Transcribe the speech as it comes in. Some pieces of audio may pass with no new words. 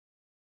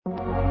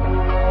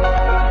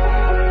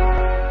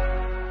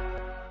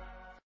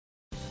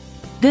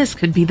This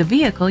could be the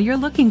vehicle you're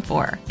looking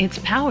for. It's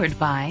powered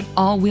by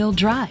all-wheel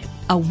drive,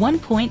 a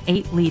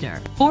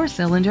 1.8-liter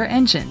 4-cylinder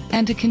engine,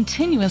 and a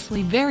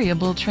continuously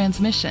variable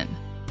transmission.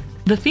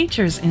 The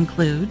features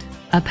include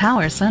a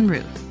power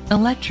sunroof,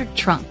 electric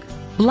trunk,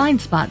 blind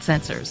spot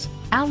sensors,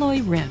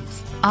 alloy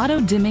rims,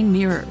 auto-dimming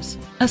mirrors,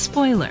 a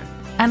spoiler,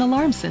 an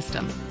alarm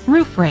system,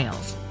 roof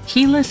rails,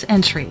 keyless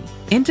entry,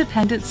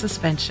 independent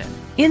suspension.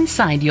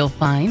 Inside you'll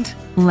find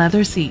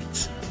leather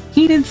seats,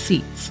 heated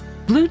seats,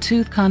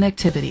 Bluetooth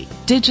connectivity,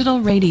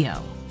 digital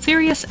radio,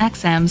 Sirius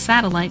XM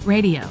satellite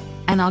radio,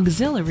 an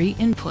auxiliary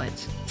input,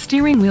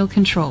 steering wheel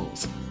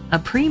controls, a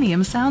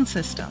premium sound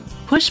system,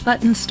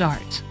 push-button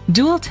start,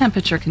 dual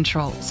temperature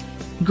controls.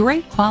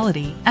 Great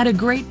quality at a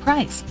great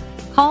price.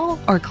 Call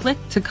or click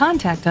to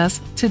contact us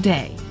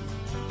today.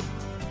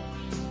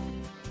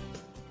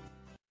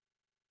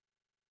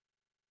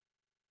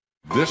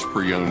 This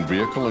pre-owned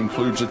vehicle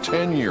includes a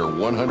 10-year,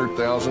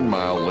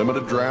 100,000-mile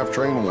limited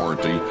drivetrain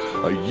warranty,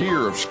 a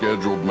year of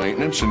scheduled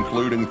maintenance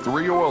including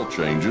 3 oil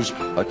changes,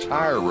 a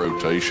tire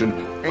rotation,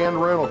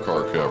 and rental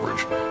car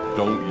coverage.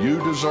 Don't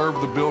you deserve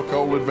the Bill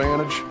Cole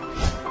advantage?